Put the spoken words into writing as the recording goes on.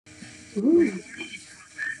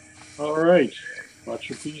All right. Watch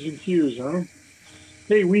your P's and Q's, huh?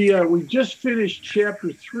 Hey, we just finished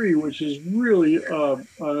chapter three, which is really an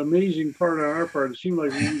amazing part on our part. It seemed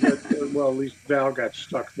like we got well, at least Val got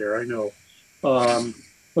stuck there. I know, um,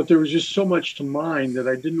 but there was just so much to mine that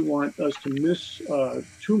I didn't want us to miss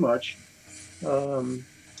too much. Um,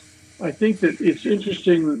 I think that it's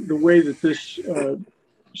interesting the way that this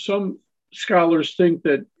some scholars think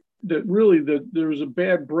that really that there was a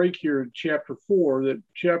bad break here in chapter four, that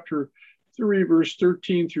chapter 3 verse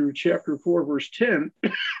 13 through chapter 4 verse 10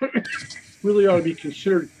 really ought to be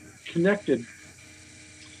considered connected.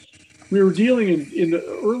 We were dealing in the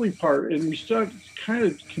early part, and we started kind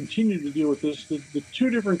of continue to deal with this, the two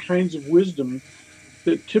different kinds of wisdom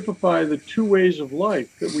that typify the two ways of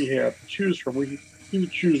life that we have to choose from. We either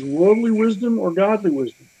choose worldly wisdom or godly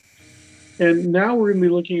wisdom. And now we're going to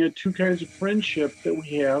be looking at two kinds of friendship that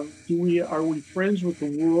we have. Are we friends with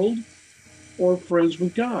the world or friends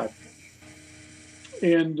with God?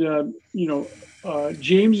 And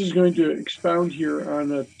James is going to expound here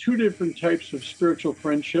on two different types of spiritual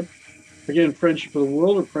friendship. Again, friendship of the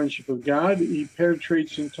world or friendship of God. He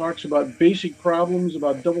penetrates and talks about basic problems,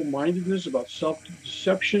 about double-mindedness, about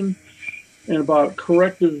self-deception, and about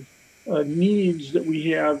corrective needs that we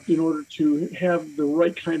have in order to have the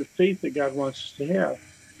right kind of faith that God wants us to have.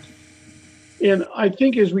 And I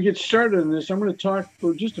think as we get started on this, I'm going to talk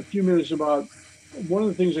for just a few minutes about one of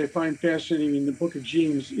the things I find fascinating in the book of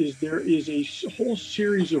James is there is a whole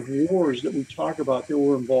series of wars that we talk about that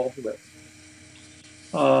we're involved with.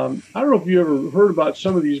 I don't know if you ever heard about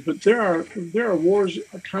some of these, but there are wars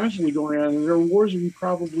constantly going on, and there are wars that we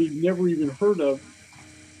probably never even heard of.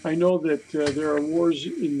 I know that there are wars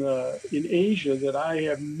in Asia that I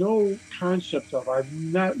have no concept of. I've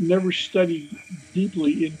never studied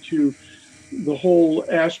deeply into the whole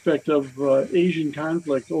aspect of Asian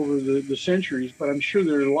conflict over the centuries, but I'm sure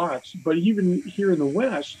there are lots. But even here in the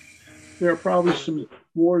West, there are probably some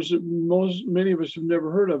wars that many of us have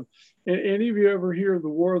never heard of. Any of you ever hear of the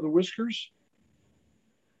War of the Whiskers?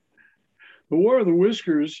 The War of the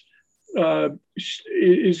Whiskers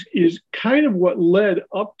is kind of what led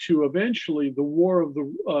up to eventually the War of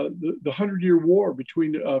the 100-Year War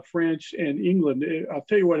between France and England. I'll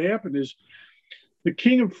tell you what happened is the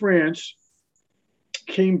King of France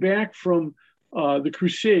came back from the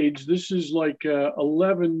Crusades. This is like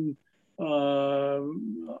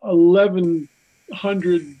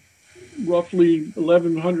 1100, roughly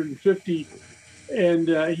 1150. And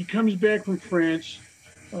he comes back from France.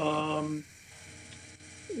 Um,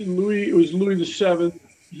 it was Louis VII.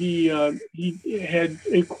 He had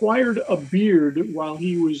acquired a beard while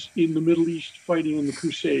he was in the Middle East fighting in the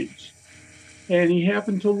Crusades, and he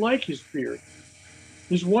happened to like his beard.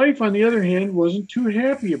 His wife, on the other hand, wasn't too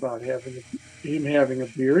happy about him having a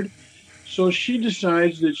beard. So she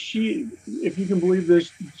decides that if you can believe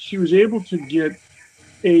this, she was able to get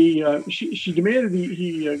she demanded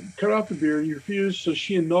he cut off the beard. He refused, so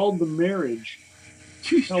she annulled the marriage.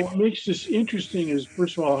 Now, what makes this interesting is,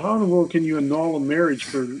 first of all, how in the world can you annul a marriage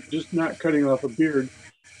for just not cutting off a beard?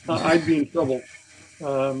 I'd be in trouble.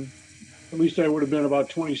 Um, at least I would have been about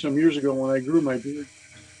 20 some years ago when I grew my beard.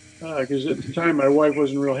 Because at the time my wife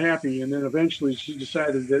wasn't real happy, and then eventually she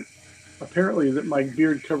decided that apparently that my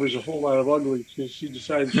beard covers a whole lot of ugly, because she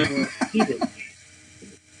decided she wanted to keep it.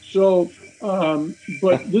 So,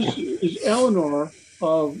 but this is Eleanor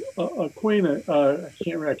of Aquina.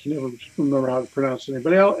 I can never remember how to pronounce the name,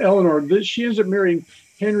 but Eleanor. She ends up marrying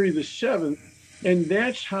Henry VII, and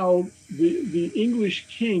that's how the English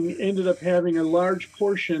king ended up having a large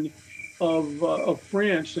portion of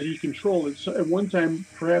France that he controlled. It's at one time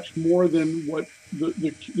perhaps more than what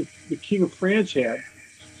the King of France had.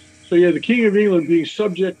 So yeah, the King of England being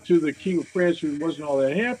subject to the King of France, who wasn't all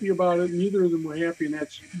that happy about it. Neither of them were happy, and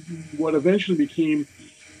that's what eventually became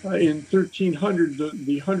in 1300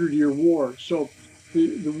 the 100-Year War. So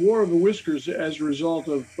the War of the Whiskers, as a result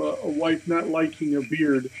of a wife not liking a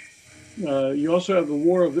beard. You also have the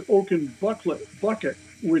War of the Oaken Bucket,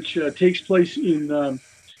 which takes place in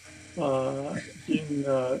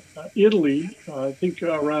Italy, I think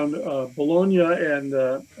around Bologna, and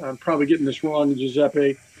I'm probably getting this wrong,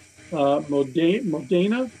 Giuseppe.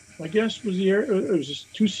 Modena, I guess, was the area. It was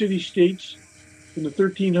just two city states in the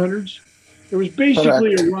 1300s. It was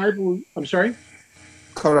basically a Correct. rival. I'm sorry.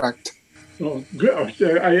 Correct. Oh, good.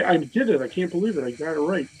 I did it. I can't believe it. I got it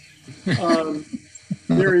right. Um,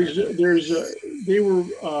 they were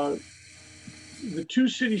the two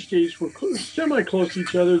city states were semi close to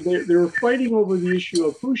each other. They were fighting over the issue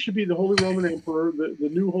of who should be the Holy Roman Emperor, the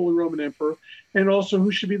new Holy Roman Emperor, and also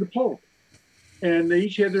who should be the Pope. and they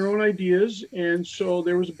each had their own ideas, and so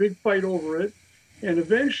there was a big fight over it. And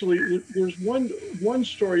eventually, there's one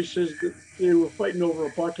story says that they were fighting over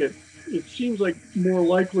a bucket. It seems like more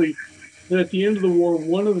likely that at the end of the war,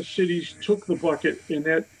 one of the cities took the bucket, and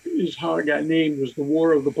that is how it got named, was the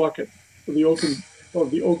War of the Bucket, of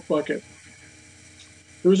the oak bucket.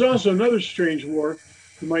 There was also another strange war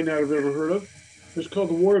you might not have ever heard of. It was called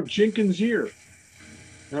the War of Jenkins' Ear.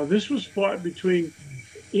 Now, this was fought between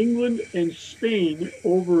England and Spain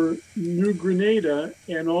over New Grenada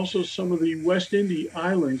and also some of the West Indies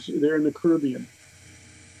islands there in the Caribbean.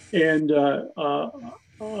 And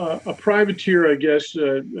a privateer, I guess,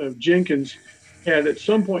 Jenkins, had at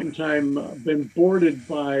some point in time been boarded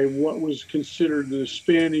by what was considered the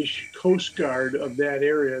Spanish Coast Guard of that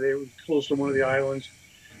area. They were close to one of the islands.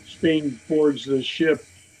 Spain boards the ship,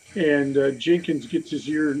 and Jenkins gets his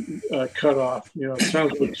ear cut off. You know, it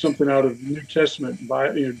sounds like something out of the New Testament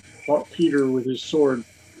by Peter with his sword.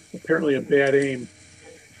 Apparently, a bad aim.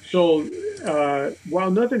 So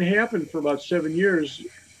while nothing happened for about 7 years,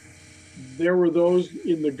 there were those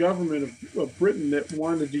in the government of Britain that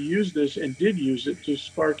wanted to use this and did use it to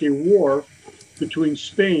spark a war between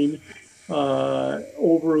Spain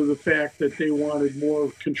over the fact that they wanted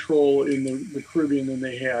more control in the Caribbean than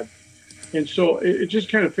they had. And so it's just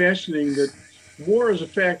kind of fascinating that war is a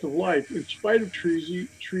fact of life, in spite of trees,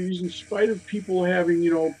 in spite of people having,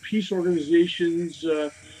 peace organizations,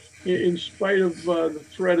 in spite of the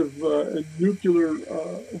threat of nuclear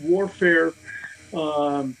warfare.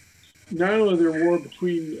 Um, Not only are there war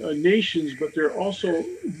between nations, but there are also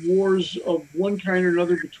wars of one kind or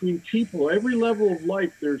another between people. Every level of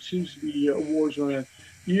life, there seems to be wars going on.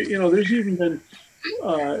 There's even been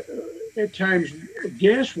uh, at times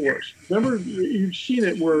gas wars. Remember, you've seen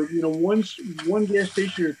it where one gas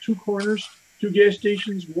station or two corners, two gas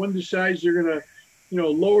stations. One decides they're going to,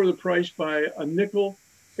 lower the price by a nickel,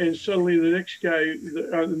 and suddenly the next guy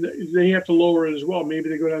they have to lower it as well. Maybe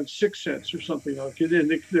they go down 6 cents or something like it. And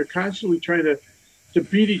they're constantly trying to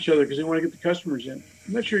beat each other because they want to get the customers in.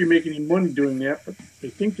 I'm not sure you make any money doing that, but they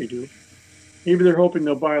think they do. Maybe they're hoping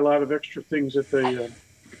they'll buy a lot of extra things at the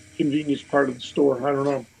convenience part of the store. I don't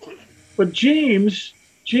know. But James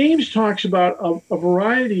talks about a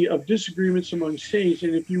variety of disagreements among saints,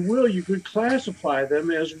 and if you will, you could classify them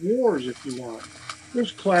as wars if you want.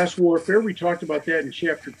 There's class warfare. We talked about that in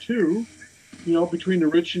chapter 2, between the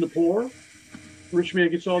rich and the poor. The rich man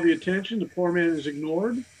gets all the attention, the poor man is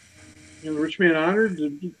ignored. The rich man honored,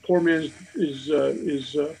 the poor man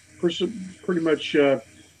is pretty much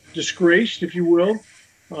disgraced, if you will.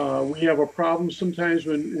 We have a problem sometimes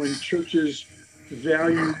when churches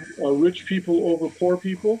value rich people over poor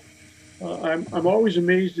people. I'm always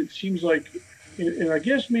amazed. It seems like, and I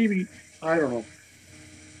guess maybe, I don't know.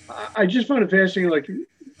 I just found it fascinating. Like,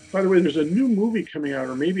 by the way, there's a new movie coming out,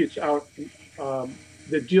 or maybe it's out,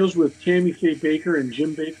 that deals with Tammy Faye Baker and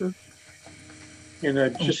Jim Baker,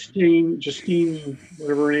 and Justine,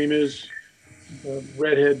 whatever her name is, the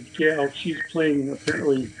redhead gal. She's playing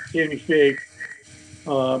apparently Tammy Faye.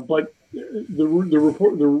 But the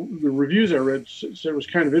reviews I read said it was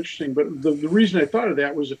kind of interesting. But the reason I thought of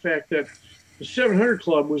that was the fact that the 700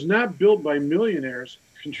 Club was not built by millionaires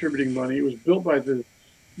contributing money. It was built by the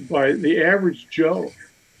average Joe,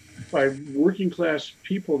 by working class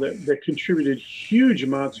people that contributed huge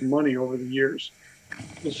amounts of money over the years.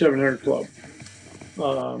 The 700 Club,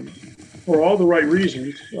 for all the right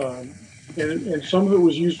reasons, and some of it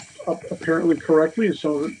was used apparently correctly, and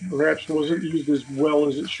some of it perhaps wasn't used as well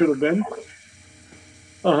as it should have been.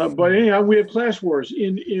 But anyhow, we have class wars.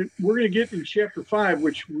 We're going to get in chapter 5,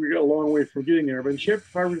 which we got a long way from getting there. But in chapter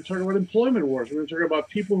 5, we're going to talk about employment wars. We're going to talk about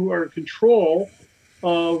people who are in control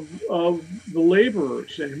of the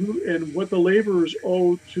laborers, and what the laborers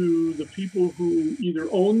owe to the people who either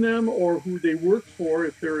own them or who they work for,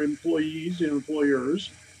 if they're employees and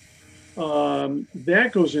employers. That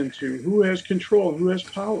goes into who has control, who has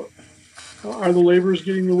power. Are the laborers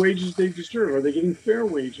getting the wages they deserve? Are they getting fair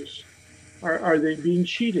wages? Are they being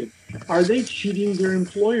cheated? Are they cheating their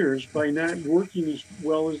employers by not working as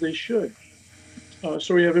well as they should?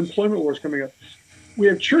 So we have employment wars coming up. We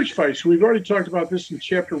have church fights. We've already talked about this in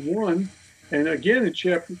chapter 1, and again in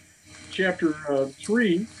chapter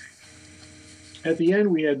 3. At the end,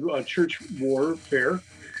 we had church warfare.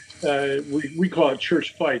 We call it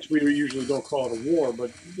church fights. We usually don't call it a war,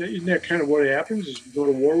 but isn't that kind of what happens? Is we go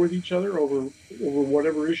to war with each other over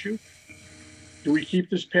whatever issue? Do we keep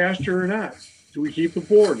this pastor or not? Do we keep the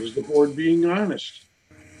board? Is the board being honest?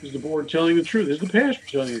 Is the board telling the truth? Is the pastor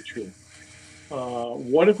telling the truth?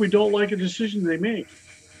 What if we don't like a decision they make?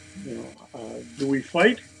 Do we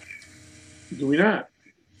fight? Do we not?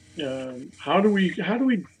 How do we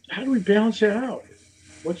balance that out?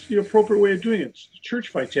 What's the appropriate way of doing it? Church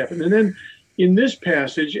fights happen. And then in this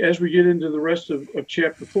passage, as we get into the rest of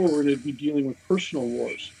chapter 4, we're going to be dealing with personal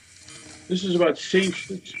wars. This is about saints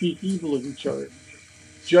that speak evil of each other,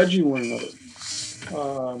 judging one another.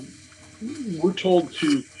 We're told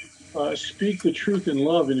to speak the truth in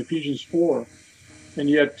love in Ephesians 4. And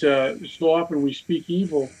yet, so often we speak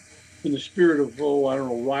evil in the spirit of, oh, I don't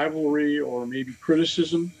know, rivalry or maybe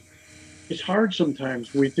criticism. It's hard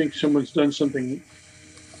sometimes when we think someone's done something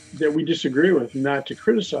that we disagree with, not to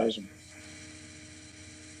criticize them.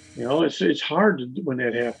 It's hard when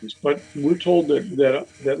that happens. But we're told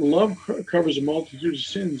that love covers a multitude of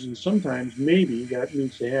sins, and sometimes maybe that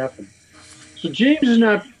needs to happen. So James is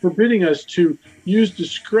not forbidding us to use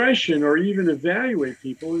discretion or even evaluate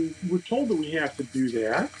people. We're told that we have to do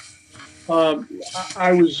that.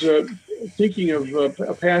 I was thinking of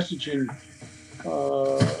a passage in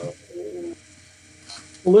uh,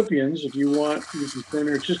 Philippians. If you want, you can turn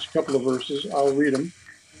there. It's just a couple of verses. I'll read them.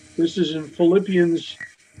 This is in Philippians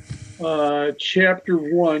chapter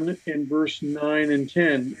 1 and verse 9 and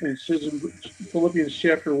 10. And it says in Philippians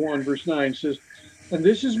chapter 1, verse 9, says, "And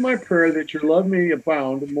this is my prayer, that your love may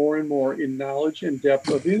abound more and more in knowledge and depth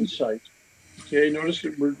of insight." Okay, notice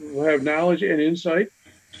that we'll have knowledge and insight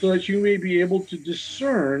so that you may be able to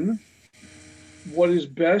discern what is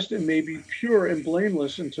best and may be pure and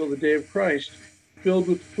blameless until the day of Christ, filled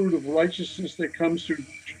with fruit of righteousness that comes through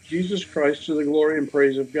Jesus Christ to the glory and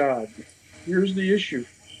praise of God. Here's the issue.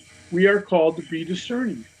 We are called to be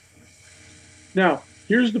discerning. Now,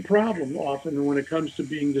 here's the problem often when it comes to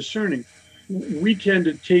being discerning. We tend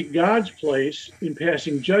to take God's place in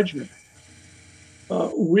passing judgment.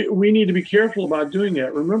 We need to be careful about doing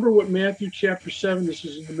that. Remember what Matthew chapter 7, this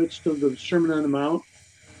is in the midst of the Sermon on the Mount.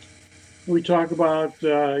 We talk about,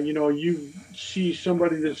 you see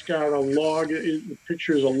somebody that's got a log, the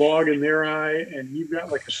picture is a log in their eye, and you've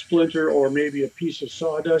got like a splinter or maybe a piece of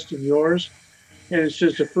sawdust in yours. And it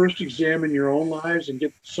says to first examine your own lives and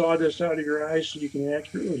get the sawdust out of your eyes so you can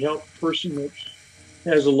accurately help the person that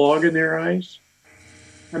has a log in their eyes.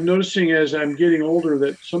 I'm noticing as I'm getting older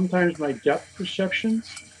that sometimes my depth perception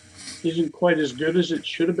isn't quite as good as it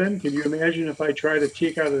should have been. Can you imagine if I try to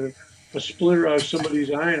take out a splinter out of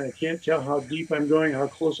somebody's eye and I can't tell how deep I'm going, how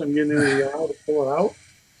close I'm getting into the eye to pull it out?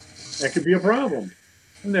 That could be a problem.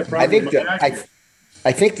 And that I problem think with my that eye.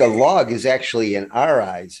 I think the log is actually in our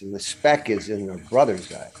eyes, and the speck is in the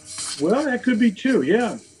brother's eye. Well, that could be too.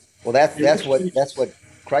 Yeah. Well, that's In that's which what case, that's what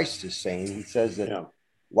Christ is saying. He says that yeah.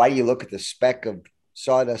 why do you look at the speck of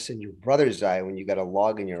sawdust in your brother's eye when you got a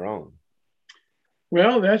log in your own?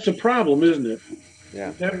 Well, that's a problem, isn't it? Yeah.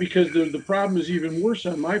 That because the problem is even worse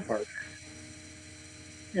on my part.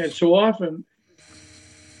 And so often,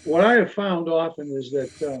 what I have found often is that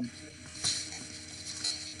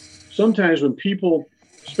sometimes when people,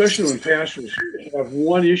 especially when pastors, have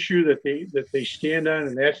one issue that they stand on,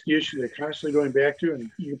 and that's the issue they're constantly going back to, and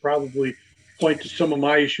you can probably point to some of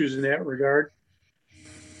my issues in that regard.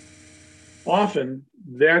 Often,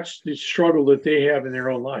 that's the struggle that they have in their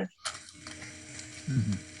own life.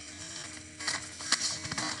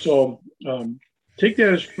 So take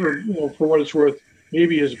that as for what it's worth.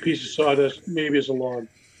 Maybe as a piece of sawdust, maybe as a log,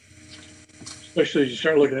 especially as you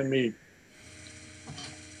start looking at me.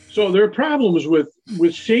 So there are problems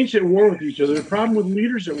with saints at war with each other. There are problems with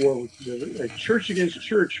leaders at war with each other. Church against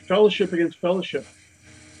church, fellowship against fellowship.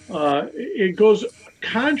 It goes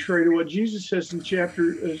contrary to what Jesus says in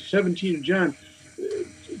chapter 17 of John.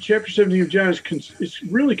 Chapter 17 of John is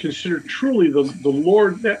really considered truly the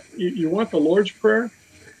Lord. That you want the Lord's prayer.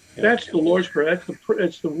 Yeah. That's the Lord's prayer.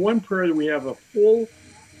 That's the one prayer that we have a full,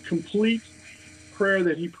 complete prayer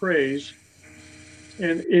that He prays.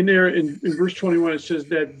 And in there, in verse 21, it says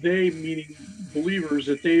that they, meaning believers,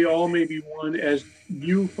 that they all may be one as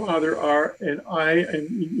you, Father, are, and I, and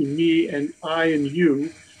me, and I, and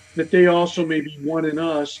you, that they also may be one in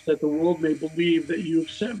us, that the world may believe that you have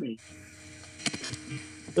sent me.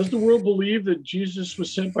 Does the world believe that Jesus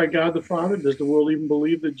was sent by God the Father? Does the world even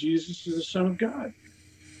believe that Jesus is the Son of God?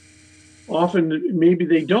 Often, maybe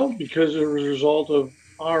they don't because as a result of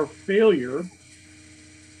our failure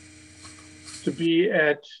to be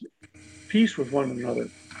at peace with one another.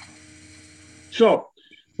 So,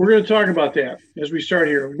 we're going to talk about that as we start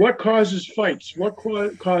here. What causes fights? What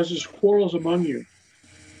causes quarrels among you?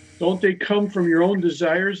 Don't they come from your own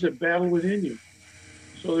desires that battle within you?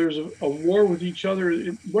 So there's a war with each other.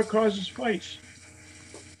 What causes fights?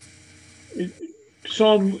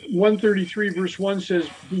 Psalm 133, verse 1 says,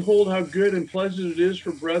 "Behold, how good and pleasant it is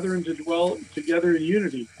for brethren to dwell together in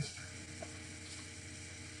unity."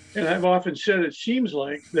 And I've often said it seems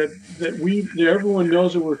like that everyone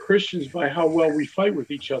knows that we're Christians by how well we fight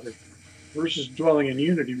with each other versus dwelling in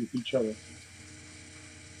unity with each other.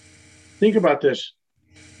 Think about this.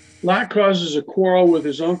 Lot causes a quarrel with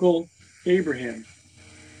his uncle Abraham,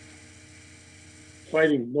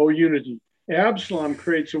 fighting, no unity. Absalom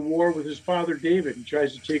creates a war with his father David. He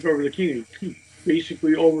tries to take over the kingdom. He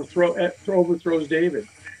basically overthrows David,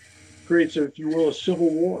 creates, if you will, a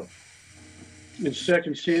civil war in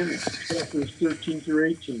 2 Samuel chapters 13 through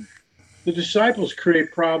 18. The disciples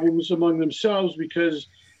create problems among themselves because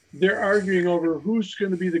they're arguing over who's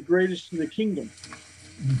going to be the greatest in the kingdom,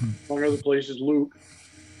 among other places, Luke.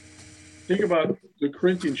 Think about the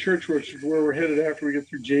Corinthian church, which is where we're headed after we get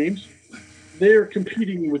through James. They are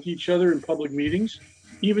competing with each other in public meetings,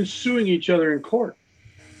 even suing each other in court.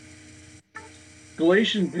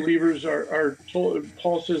 Galatian believers are told,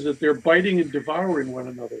 Paul says that they're biting and devouring one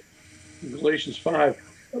another. In Galatians 5,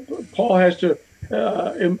 Paul has to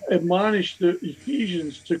admonish the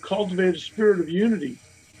Ephesians to cultivate a spirit of unity.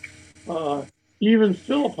 Even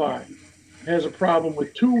Philippi has a problem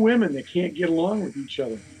with two women that can't get along with each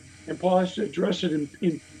other, and Paul has to address it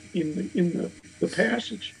in the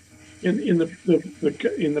passage in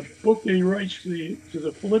the book that he writes to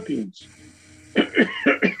the Philippians.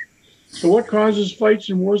 So, what causes fights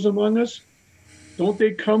and wars among us? Don't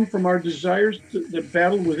they come from our desires that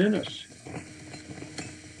battle within us?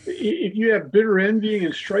 If you have bitter envying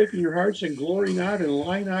and strife in your hearts, and glory not and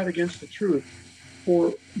lie not against the truth,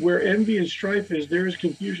 for where envy and strife is, there is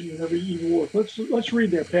confusion and every evil work. Let's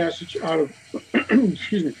read that passage out of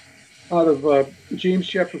excuse me, out of James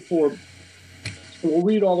chapter 4. We'll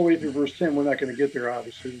read all the way through verse 10. We're not going to get there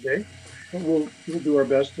obviously today, but we'll do our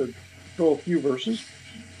best to go a few verses.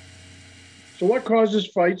 So what causes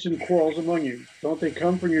fights and quarrels among you? Don't they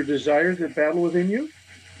come from your desires that battle within you?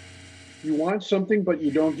 You want something, but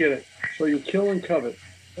you don't get it. So you kill and covet,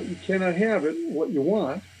 but you cannot have it, what you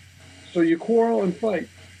want. So you quarrel and fight.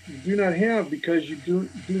 You do not have because you do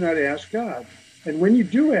not ask God. And when you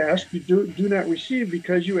do ask, you do not receive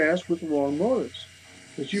because you ask with wrong motives,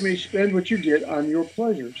 that you may spend what you get on your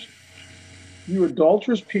pleasures. You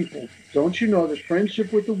adulterous people, don't you know that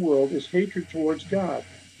friendship with the world is hatred towards God?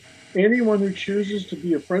 Anyone who chooses to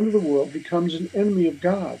be a friend of the world becomes an enemy of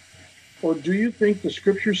God. Or do you think the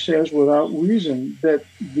scripture says without reason that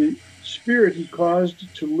the spirit he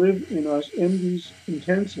caused to live in us envies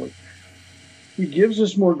intensely? He gives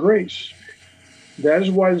us more grace. That is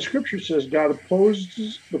why the scripture says God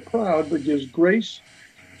opposes the proud, but gives grace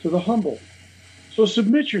to the humble. So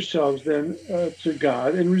submit yourselves then to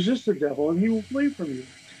God and resist the devil, and he will flee from you.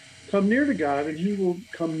 Come near to God, and he will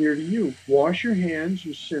come near to you. Wash your hands,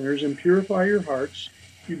 you sinners, and purify your hearts,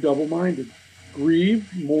 you double minded. Grieve,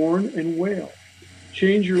 mourn, and wail.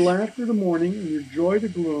 Change your laughter to mourning and your joy to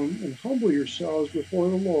gloom, and humble yourselves before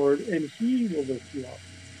the Lord, and he will lift you up.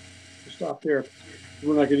 We'll stop there.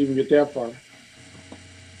 We're not going to even get that far.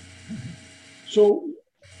 So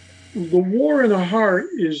the war in the heart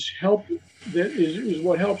is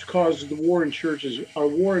what helps cause the war in churches, our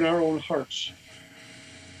war in our own hearts.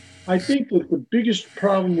 I think that the biggest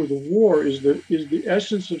problem with the war is the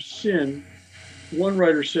essence of sin. One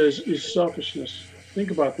writer says is selfishness.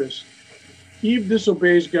 Think about this. Eve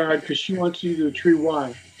disobeys God because she wants to eat of the tree.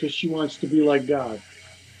 Why? Because she wants to be like God.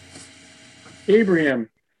 Abraham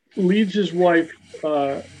leads his wife,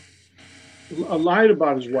 lied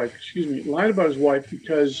about his wife. Excuse me, lied about his wife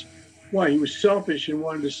because why? He was selfish and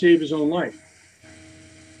wanted to save his own life.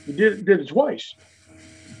 He did it twice.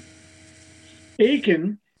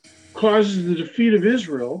 Achan causes the defeat of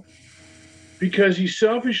Israel because he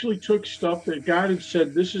selfishly took stuff that God had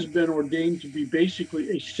said, this has been ordained to be basically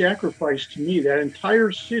a sacrifice to me. That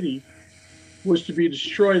entire city was to be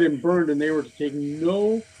destroyed and burned, and they were to take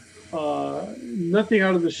nothing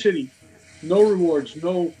out of the city, no rewards,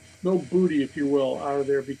 no booty, if you will, out of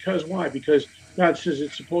there. Because why? Because God says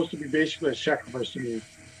it's supposed to be basically a sacrifice to me,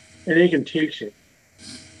 and Achan takes it.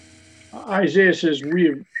 Isaiah says we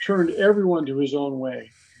have turned everyone to his own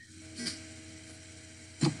way.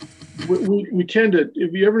 We tend to,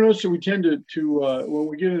 if you ever notice that we tend to when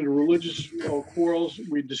we get into religious quarrels,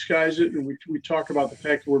 we disguise it and we talk about the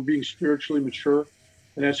fact that we're being spiritually mature,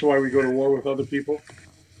 and that's why we go to war with other people.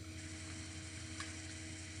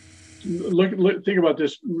 Think about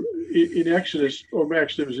this in Exodus, or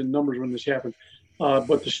actually it was in Numbers when this happened.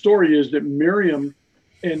 But the story is that Miriam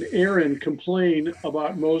and Aaron complain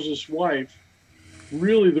about Moses' wife.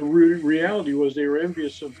 Really, the reality was they were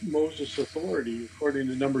envious of Moses' authority, according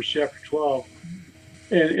to Numbers chapter 12.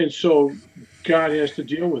 And so God has to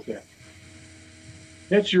deal with that.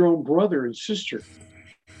 That's your own brother and sister.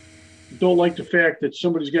 don't like the fact that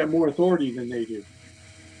somebody's got more authority than they do.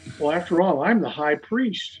 Well, after all, I'm the high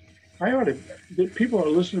priest. I ought to, the people ought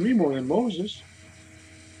to listen to me more than Moses.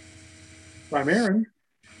 If I'm Aaron.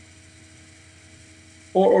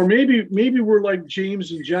 Or maybe we're like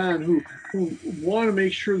James and John who want to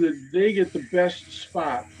make sure that they get the best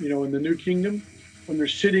spot, in the new kingdom when they're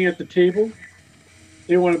sitting at the table.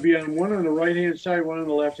 They want to be on one on the right hand side, one on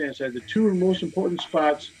the left hand side. The two most important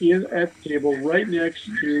spots at the table, right next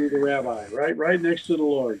to the rabbi, right next to the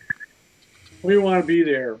Lord. We want to be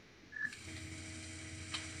there.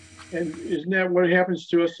 And isn't that what happens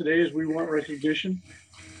to us today? Is we want recognition.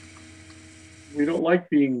 We don't like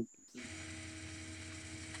being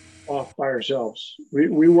off by ourselves.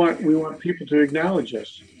 We want people to acknowledge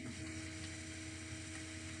us.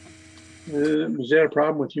 Is that a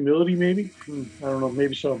problem with humility? Maybe I don't know.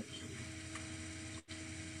 Maybe so.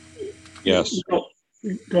 Yes. Go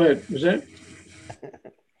ahead. Was that?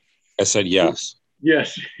 I said yes.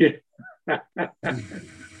 Yes.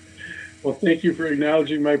 Well, thank you for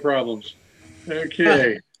acknowledging my problems.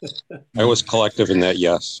 Okay. I was collective in that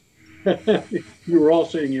yes. You were all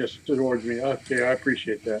saying yes towards me. Okay, I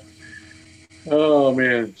appreciate that. Oh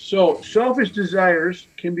man. So selfish desires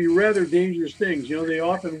can be rather dangerous things. They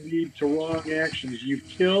often lead to wrong actions. You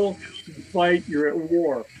kill, you fight, you're at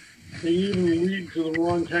war. They even lead to the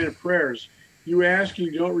wrong kind of prayers. You ask and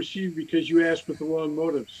you don't receive because you ask with the wrong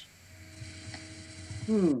motives.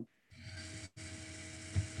 In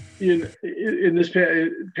this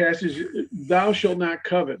passage, thou shalt not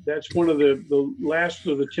covet. That's one of the last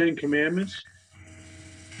of the 10 commandments.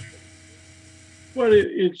 But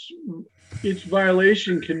its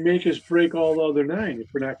violation can make us break all the other 9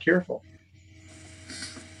 if we're not careful.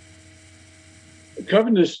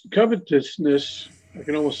 Covetousness, I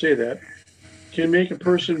can almost say that, can make a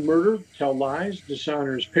person murder, tell lies,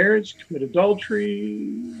 dishonor his parents, commit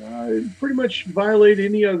adultery, pretty much violate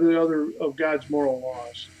any of the other of God's moral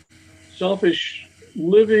laws. Selfish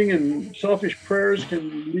living and selfish prayers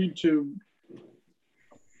can lead to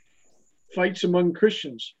fights among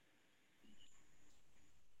Christians.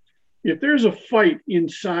 If there's a fight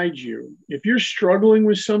inside you, if you're struggling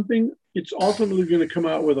with something, it's ultimately going to come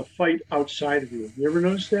out with a fight outside of you. You ever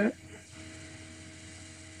notice that?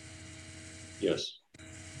 Yes.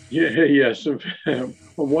 Yeah, yes.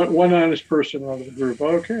 One honest person out of the group.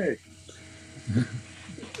 Okay.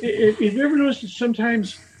 If you ever noticed that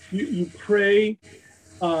sometimes you pray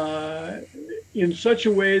in such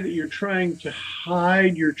a way that you're trying to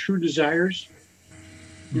hide your true desires.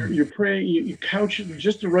 You're praying, you couch it in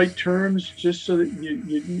just the right terms, just so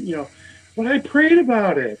that but I prayed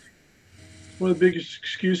about it. One of the biggest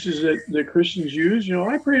excuses that Christians use,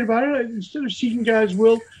 I prayed about it. Instead of seeking God's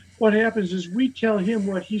will, what happens is we tell him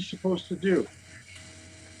what he's supposed to do.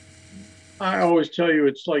 I always tell you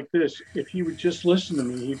it's like this. If he would just listen to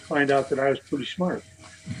me, he'd find out that I was pretty smart.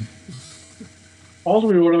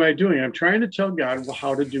 Ultimately, what am I doing? I'm trying to tell God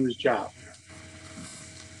how to do his job.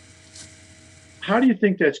 How do you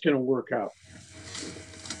think that's going to work out?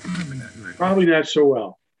 Probably not so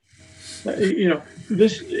well.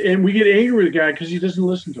 And we get angry with God because he doesn't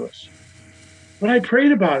listen to us. But I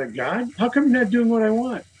prayed about it, God. How come you're not doing what I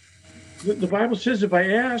want? The Bible says if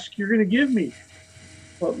I ask, you're going to give me.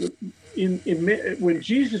 Well, when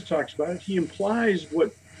Jesus talks about it, he implies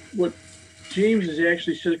what James has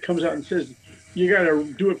actually said. Comes out and says, you got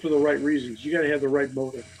to do it for the right reasons. You got to have the right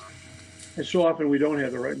motive. And so often we don't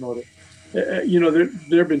have the right motive.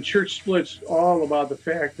 There have been church splits all about the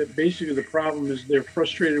fact that basically the problem is they're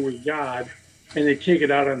frustrated with God and they take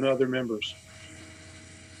it out on the other members.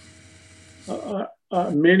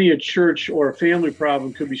 Many a church or a family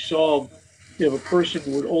problem could be solved if a person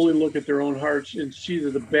would only look at their own hearts and see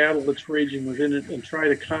that the battle that's raging within it and try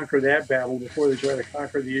to conquer that battle before they try to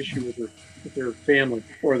conquer the issue with their family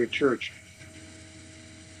or the church.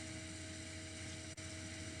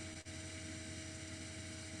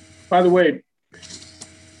 By the way,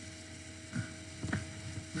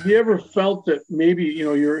 have you ever felt that maybe,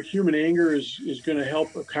 your human anger is going to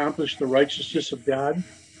help accomplish the righteousness of God?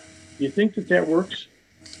 Do you think that works?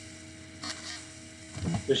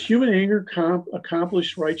 Does human anger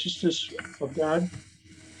accomplish righteousness of God?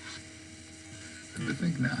 I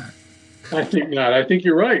think not. I think not. I think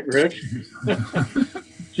you're right, Rick.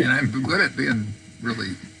 And I'm good at being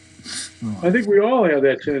really. I think we all have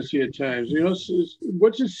that tendency at times.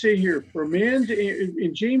 What's it say here?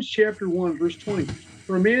 In James chapter 1, verse 20,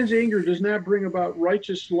 for a man's anger does not bring about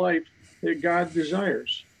righteous life that God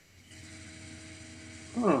desires.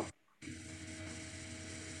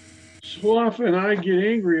 So often I get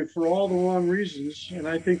angry for all the wrong reasons, and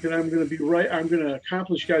I think that I'm going to be right. I'm going to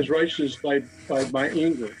accomplish God's righteousness by my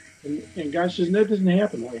anger. And God says, that doesn't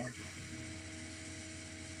happen that way.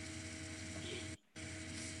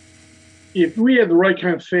 If we have the right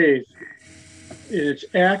kind of faith and it's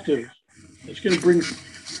active, it's going to bring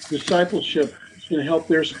discipleship. It's going to help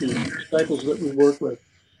their speed, disciples that we work with.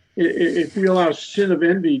 If we allow sin of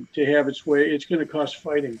envy to have its way, it's going to cause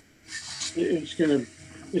fighting. It's going to,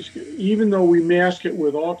 it's even though we mask it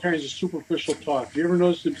with all kinds of superficial talk. Do you ever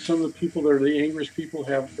notice that some of the people that are the angriest people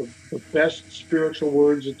have the best spiritual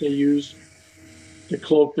words that they use to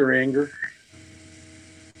cloak their anger?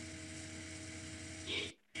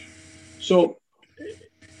 So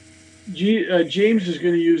James is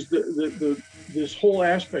going to use this whole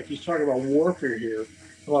aspect. He's talking about warfare here,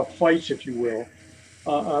 about fights, if you will,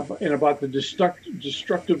 and about the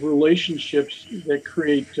destructive relationships that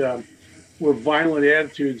create where violent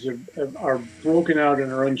attitudes are broken out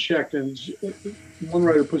and are unchecked. And one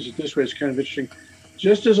writer puts it this way: it's kind of interesting.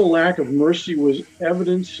 Just as a lack of mercy was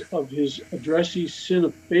evidence of his addressee's sin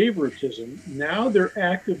of favoritism, now their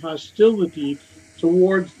active hostility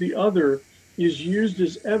towards the other is used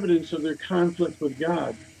as evidence of their conflict with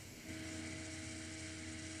God.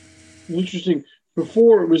 Interesting.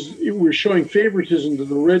 Before we're showing favoritism to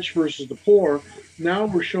the rich versus the poor. Now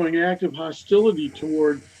we're showing active hostility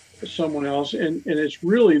toward someone else, and it's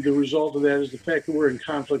really the result of that is the fact that we're in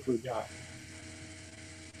conflict with God.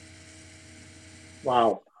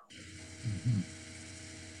 Wow.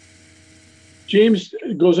 James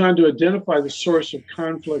goes on to identify the source of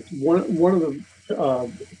conflict. One of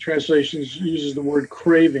the translations uses the word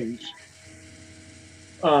cravings.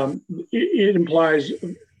 It implies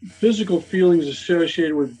physical feelings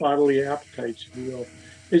associated with bodily appetites, if you will.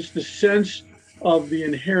 It's the sense of the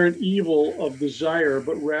inherent evil of desire,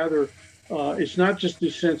 but rather it's not just the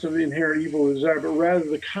sense of the inherent evil of desire, but rather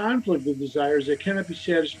the conflict of desires that cannot be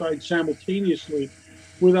satisfied simultaneously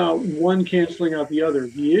without one canceling out the other.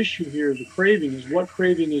 The issue here, the craving, is what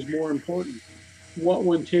craving is more important, what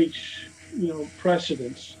one takes,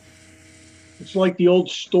 precedence. It's like the old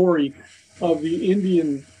story of the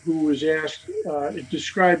Indian who was asked. It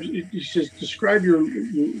describes. He says, "Describe your."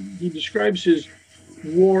 He describes his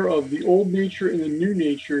war of the old nature and the new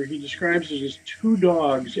nature. He describes it as two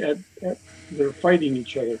dogs that are fighting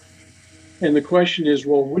each other. And the question is,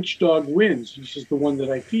 well, which dog wins? He says, the one that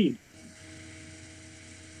I feed.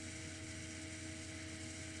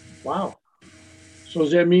 Wow. So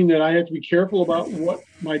does that mean that I have to be careful about what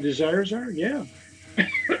my desires are? Yeah.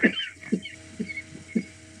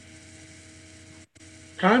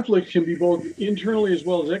 Conflict can be both internally as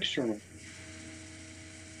well as external.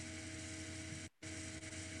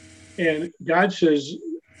 And God says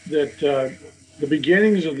that the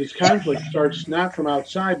beginnings of this conflict starts not from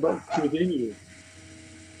outside, but within you.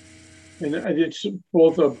 And it's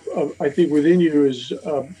both I think within you is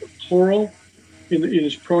plural in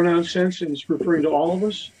its pronoun sense, and it's referring to all of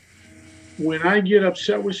us. When I get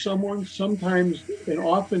upset with someone, sometimes and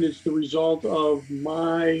often it's the result of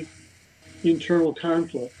my internal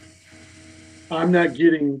conflict. I'm not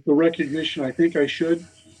getting the recognition I think I should,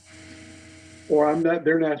 or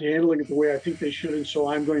they're not handling it the way I think they should, and so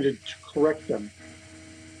I'm going to correct them.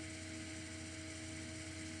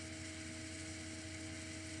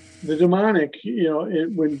 The demonic,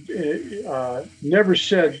 never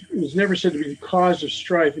said it was never said to be the cause of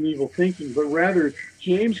strife and evil thinking, but rather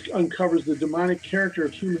James uncovers the demonic character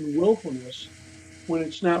of human willfulness when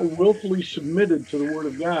it's not willfully submitted to the Word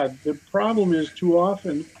of God. The problem is too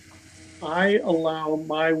often I allow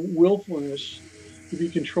my willfulness to be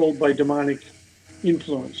controlled by demonic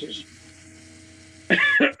influences.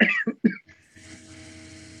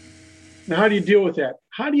 Now, how do you deal with that?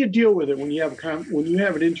 How do you deal with it when you have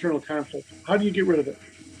an internal conflict? How do you get rid of it?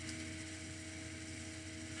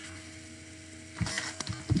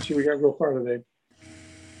 Let's see, we got to go far today.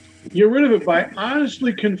 Get rid of it by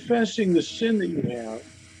honestly confessing the sin that you have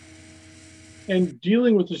and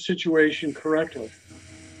dealing with the situation correctly.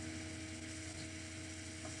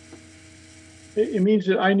 It means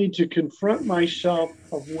that I need to confront myself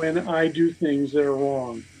of when I do things that are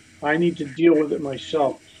wrong. I need to deal with it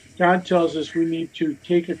myself. God tells us we need to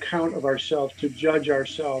take account of ourselves, to judge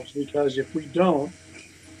ourselves, because if we don't,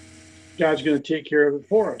 God's going to take care of it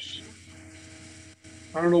for us.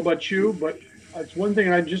 I don't know about you, but it's one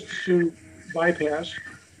thing I just as soon bypass.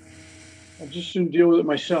 I'd just soon deal with it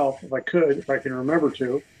myself if I could, if I can remember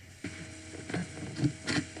to.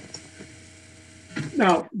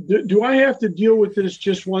 Now, do I have to deal with this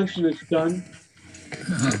just once and it's done?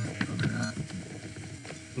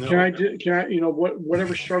 No. Can I,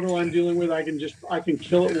 whatever struggle I'm dealing with, I can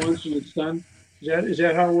kill it once and it's done? Is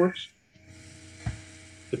that how it works?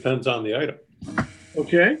 Depends on the item.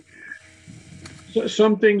 Okay.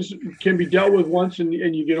 some things can be dealt with once and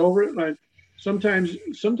you get over it. But sometimes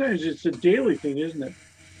it's a daily thing, isn't it?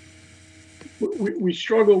 We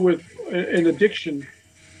struggle with an addiction,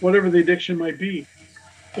 whatever the addiction might be,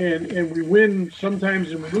 and we win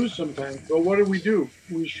sometimes and we lose sometimes. But what do we do?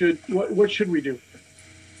 What should we do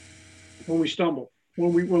when we stumble,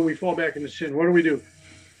 when we fall back into sin? What do we do?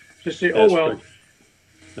 Just say, oh Ask well, for,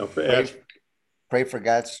 no, Pray, ask pray for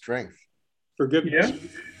God's strength. forgiveness.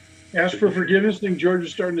 yeah. Ask for forgiveness. I think George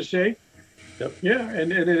is starting to say. Yep. Yeah,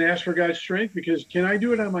 and then ask for God's strength, because can I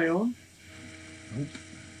do it on my own?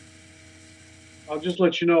 I'll just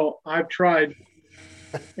let you know, I've tried,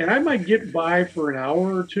 and I might get by for an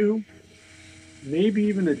hour or two, maybe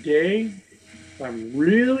even a day, if I'm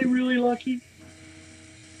really, really lucky.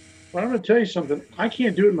 But I'm going to tell you something. I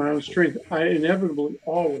can't do it in my own strength. I inevitably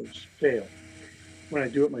always fail when I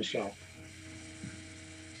do it myself.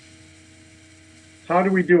 How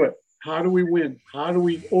do we do it? How do we win? How do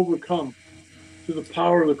we overcome? Through the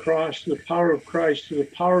power of the cross, through the power of Christ, through the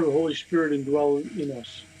power of the Holy Spirit indwelling in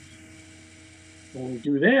us. When we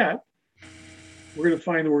do that, we're going to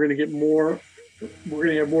find that we're going to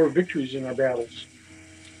have more victories in our battles.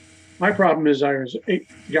 My problem is hey,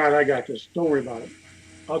 God, I got this. Don't worry about it.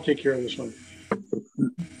 I'll take care of this one.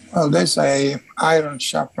 Well, they say iron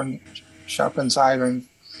sharpens iron.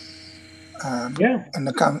 Yeah. In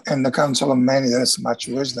the council of many, there's much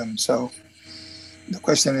wisdom. So the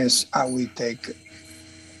question is, how we take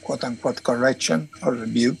quote unquote correction or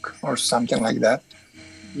rebuke or something like that.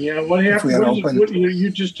 Yeah. What If we happened? are open. You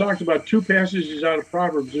just talked about two passages out of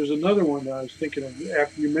Proverbs. There's another one that I was thinking of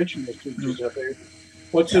after you mentioned this to Giuseppe.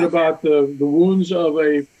 What's it about the wounds of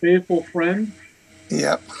a faithful friend?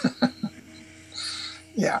 Yep.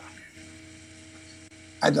 Yeah.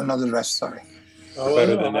 I don't know the rest. Sorry. Oh,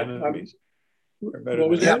 Better than enemies. What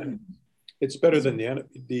was that? It's better than the enemy.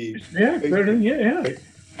 Yeah, better than yeah.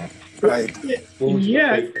 Right.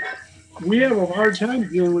 Yeah, we have a hard time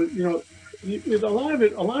dealing with, with a lot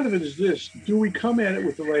of it is this: do we come at it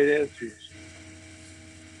with the right attitudes?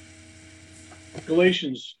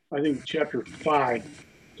 Galatians, I think chapter 5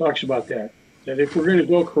 talks about that. That if we're going to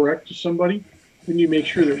go correct to somebody, we need to make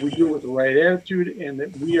sure that we do it with the right attitude and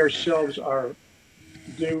that we ourselves are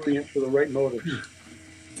doing it for the right motives.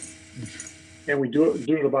 And we go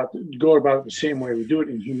about it the same way. We do it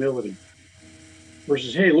in humility.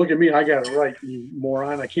 Versus, hey, look at me, I got it right, you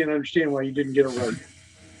moron. I can't understand why you didn't get it right.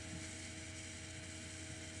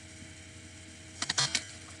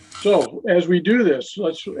 So as we do this,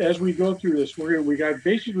 as we go through this, we got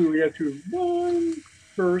through one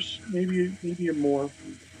verse, maybe a more,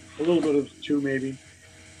 a little bit of two, maybe.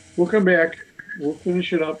 We'll come back. We'll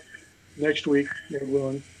finish it up next week, God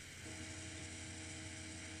willing.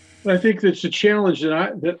 But I think that's a challenge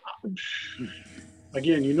that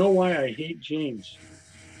again, you know why I hate James?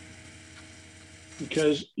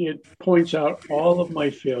 Because it points out all of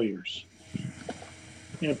my failures.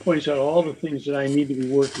 And it points out all the things that I need to be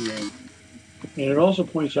working on. And it also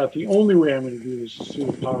points out the only way I'm going to do this is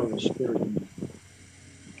through the power of the Spirit.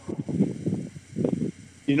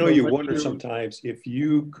 You wonder sometimes if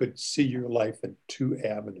you could see your life in two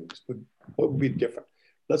avenues, what would be different?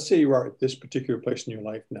 Let's say you are at this particular place in your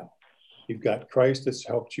life now. You've got Christ that's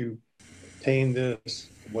helped you attain this,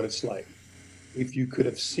 what it's like. If you could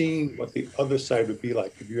have seen what the other side would be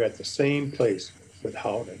like, if you're at the same place with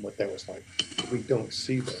Howard and what that was like, we don't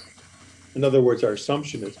see that. In other words, our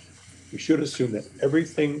assumption is we should assume that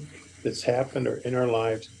everything that's happened or in our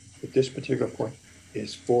lives at this particular point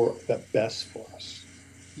is for the best for us.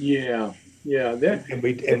 Yeah. And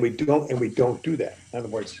we don't do that. In other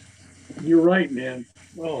words, you're right, man.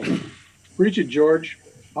 Oh, preach it, George.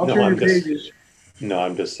 I'll turn your pages. No,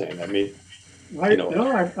 I'm just saying. I mean,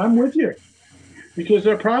 I'm with you. Because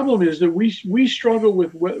our problem is that we struggle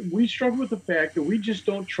with the fact that we just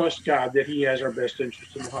don't trust God, that He has our best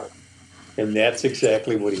interest in heart. And that's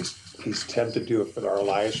exactly what He's tempted to do for our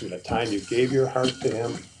lives from the time you gave your heart to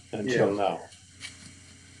Him until now.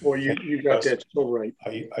 Well, you got that so right.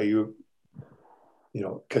 Are you?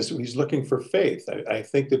 Because He's looking for faith. I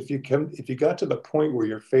think that if you got to the point where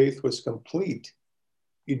your faith was complete,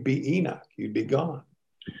 you'd be Enoch. You'd be gone.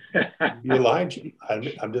 You'd be Elijah.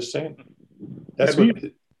 I'm just saying. That's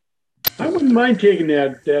I wouldn't mind taking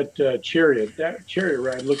that chariot. That chariot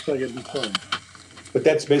ride looks like it'd be fun. But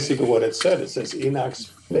that's basically what it said. It says Enoch's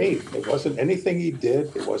faith. It wasn't anything he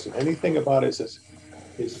did. It wasn't anything about it.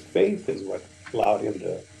 His faith is what allowed him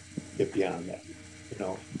to get beyond that.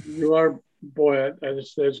 You are, boy.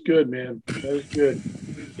 That's good, man. That is good.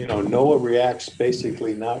 Noah reacts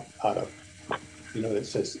basically not out of, it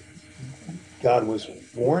says God was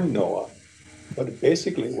warned Noah, but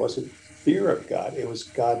basically it wasn't fear of God. It was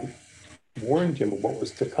God warned him of what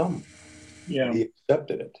was to come. Yeah. He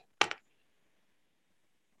accepted it.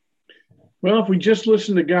 Well, if we just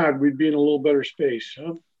listened to God, we'd be in a little better space,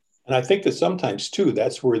 huh? And I think that sometimes, too,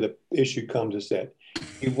 that's where the issue comes, is that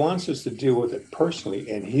he wants us to deal with it personally,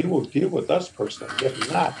 and he will deal with us personally.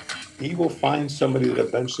 If not, he will find somebody that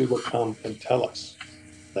eventually will come and tell us.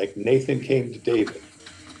 Like Nathan came to David,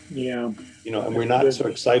 Yeah. and we're not so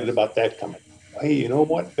excited about that coming. Hey, you know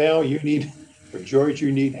what, Val, or George,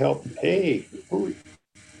 you need help. Hey,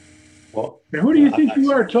 well, Now, who do you think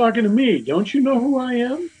you are talking to me? Don't you know who I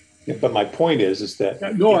am? but my point is that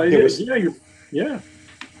No, there was, yeah.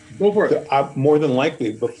 Go for it. more than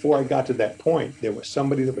likely, before I got to that point, there was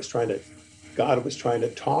somebody that was God was trying to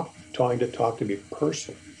talk to me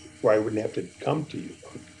personally, where I wouldn't have to come to you,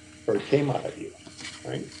 or it came out of you,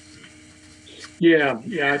 right? Yeah.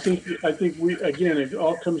 I think we again. It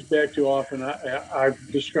all comes back to often.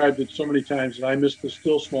 I've described it so many times that I miss the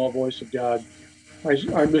still small voice of God.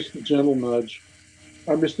 I miss the gentle nudge.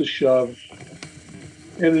 I miss the shove.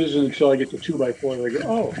 And it isn't until I get to 2x4 that I go,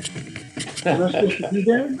 oh, I'm not supposed to do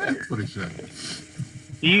that. That's what he said.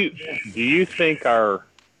 Do you think our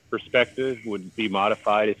perspective would be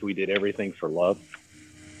modified if we did everything for love?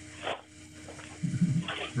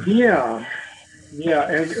 Yeah.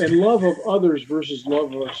 Yeah, and love of others versus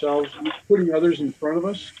love of ourselves, putting others in front of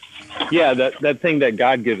us. Yeah, that thing that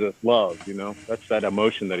God gives us, love, that's that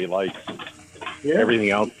emotion that he likes. Yeah. Everything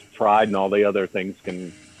else, pride and all the other things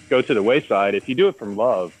can go to the wayside if you do it from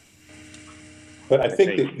love. But I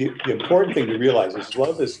think the important thing to realize is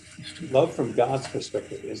love from God's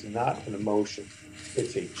perspective is not an emotion.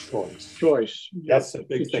 It's a choice. Choice. That's the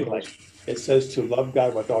big thing. Like it says to love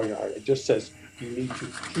God with all your heart. It just says you need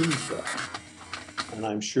to choose that. And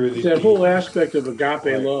I'm sure that whole aspect of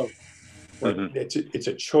agape love. Right. Mm-hmm. It's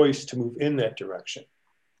a choice to move in that direction.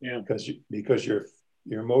 Yeah. Because your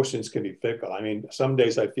emotions can be fickle. I mean, some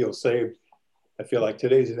days I feel saved. I feel like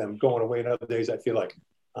today's I'm going away, and other days I feel like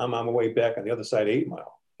I'm on my way back on the other side of 8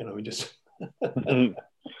 Mile. Just.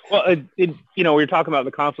 Well, we were talking about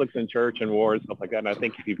the conflicts in church and war and stuff like that. And I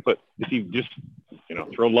think if you just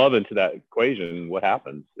throw love into that equation, what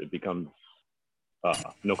happens? It becomes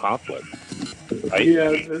no conflict. Right? Yeah,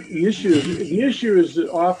 the issue is that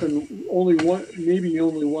often maybe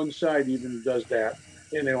only one side even does that.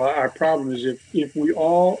 And our problem is if we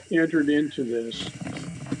all entered into this,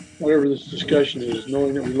 whatever this discussion is,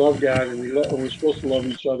 knowing that we love God and we're supposed to love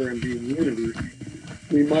each other and be in unity,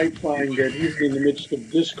 we might find that even in the midst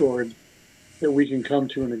of discord, that we can come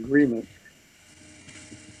to an agreement.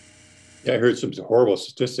 Yeah, I heard some horrible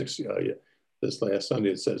statistics this last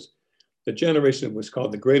Sunday. It says the generation that was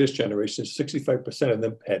called the greatest generation, 65% of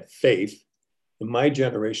them had faith. In my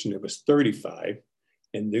generation, it was 35%.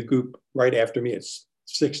 And the group right after me, it's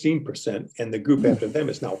 16%. And the group after them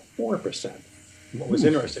is now 4%. And what was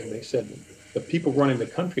interesting, they said the people running the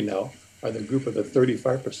country now are the group of the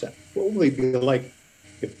 35%. What will it be like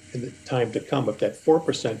if in the time to come if that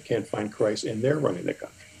 4% can't find Christ and they're running the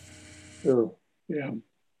country? Sure. Yeah.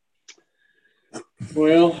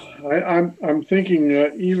 Well, I'm thinking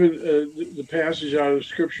even the passage out of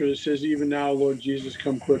Scripture that says, "Even now, Lord Jesus,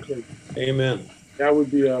 come quickly." Amen. That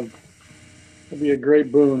would be a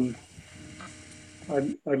great boon.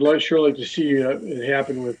 I'd sure like to see it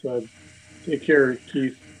happen with. Take care,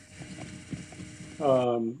 Keith.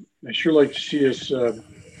 I sure like to see us. I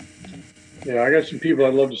got some people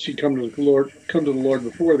I'd love to see come to the Lord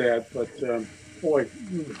before that, but boy,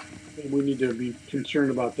 we need to be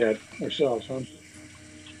concerned about that ourselves, huh?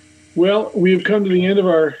 Well, we've come to the end of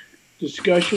our discussion.